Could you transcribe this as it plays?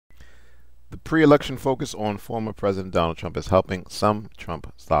pre-election focus on former President Donald Trump is helping some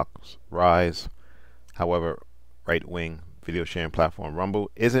Trump stocks rise. However, right-wing video sharing platform Rumble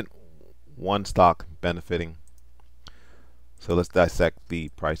isn't one stock benefiting. So let's dissect the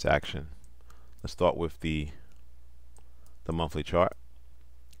price action. Let's start with the monthly chart,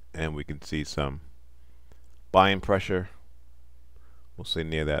 and we can see some buying pressure. We'll see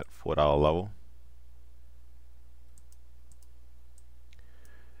near that $4 level.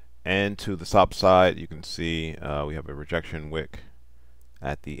 And to the top side, you can see we have a rejection wick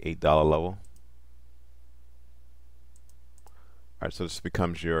at the $8 level. Alright, so this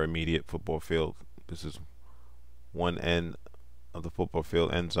becomes your immediate football field. This is one end of the football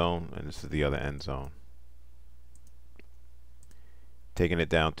field end zone, and this is the other end zone. Taking it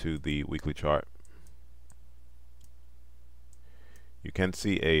down to the weekly chart, you can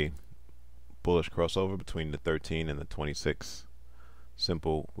see a bullish crossover between the 13 and the 26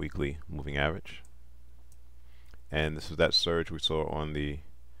 simple weekly moving average. And this is that surge we saw on the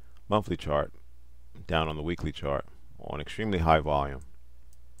monthly chart, down on the weekly chart, on extremely high volume.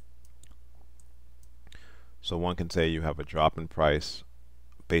 So one can say you have a drop in price,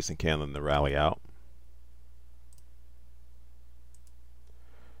 basic candle in the rally out.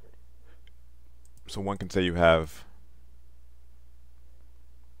 So one can say you have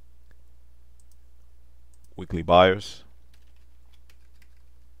weekly buyers,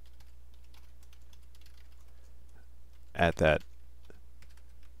 at that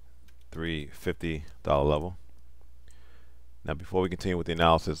 $350 level. Now, before we continue with the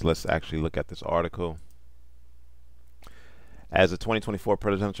analysis, let's actually look at this article. As the 2024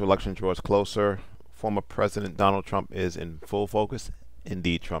 presidential election draws closer, former President Donald Trump is in full focus.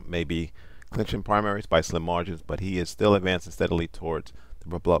 Indeed, Trump may be clinching primaries by slim margins, but he is still advancing steadily towards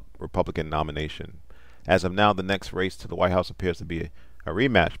the Republican nomination. As of now, the next race to the White House appears to be a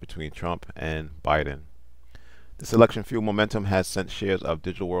rematch between Trump and Biden. This election fuel momentum has sent shares of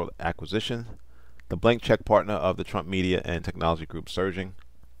Digital World Acquisition, the blank check partner of the Trump Media and Technology Group, surging.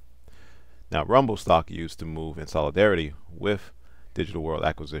 Now, Rumble stock used to move in solidarity with Digital World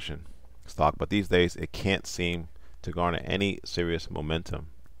Acquisition stock, but these days it can't seem to garner any serious momentum.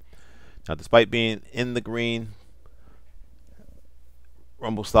 Now, despite being in the green,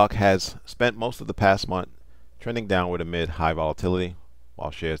 Rumble stock has spent most of the past month trending downward amid high volatility.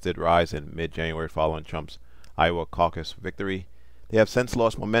 While shares did rise in mid-January following Trump's Iowa caucus victory, they have since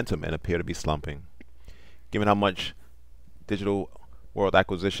lost momentum and appear to be slumping. Given how much Digital World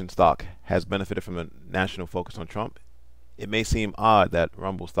Acquisition stock has benefited from a national focus on Trump, it may seem odd that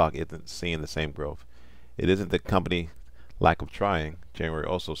Rumble stock isn't seeing the same growth. It isn't the company lack of trying. January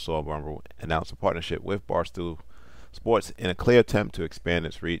also saw Rumble announce a partnership with Barstool Sports in a clear attempt to expand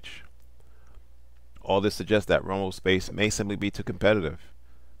its reach. All this suggests that Rumble space may simply be too competitive.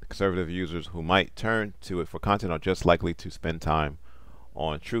 Conservative users who might turn to it for content are just likely to spend time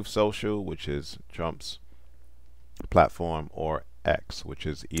on Truth Social, which is Trump's platform, or X, which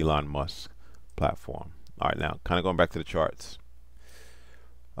is Elon Musk's platform. All right, now kind of going back to the charts.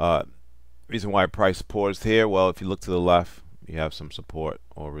 Reason why price paused here, well, if you look to the left, you have some support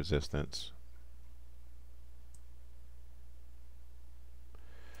or resistance.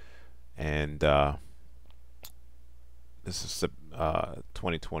 And this is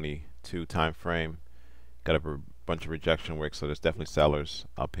 2022 time frame. Got a bunch of rejection wicks, so there's definitely sellers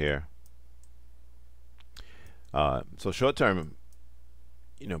up here. So short term,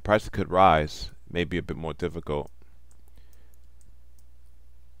 prices could rise, may be a bit more difficult.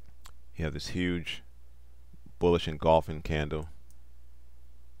 You have this huge bullish engulfing candle,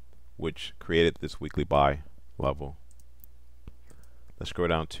 which created this weekly buy level. Let's go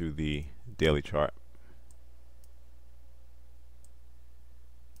down to the daily chart.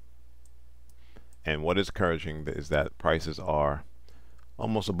 And what is encouraging is that prices are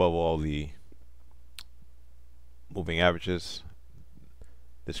almost above all the moving averages.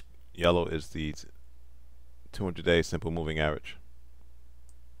 This yellow is the 200-day simple moving average.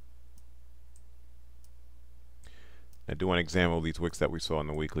 Now, do want to examine these wicks that we saw in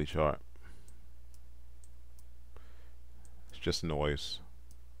the weekly chart. It's just noise.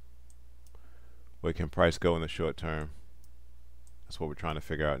 Where can price go in the short term? That's what we're trying to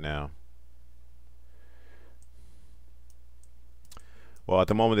figure out now. Well, at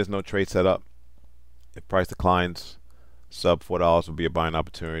the moment, there's no trade set up. If price declines, sub $4 would be a buying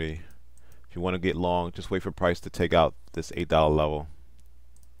opportunity. If you want to get long, just wait for price to take out this $8 level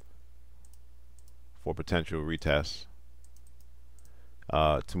for potential retest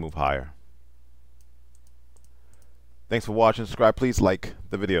to move higher. Thanks for watching. Subscribe, please. Like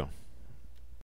the video.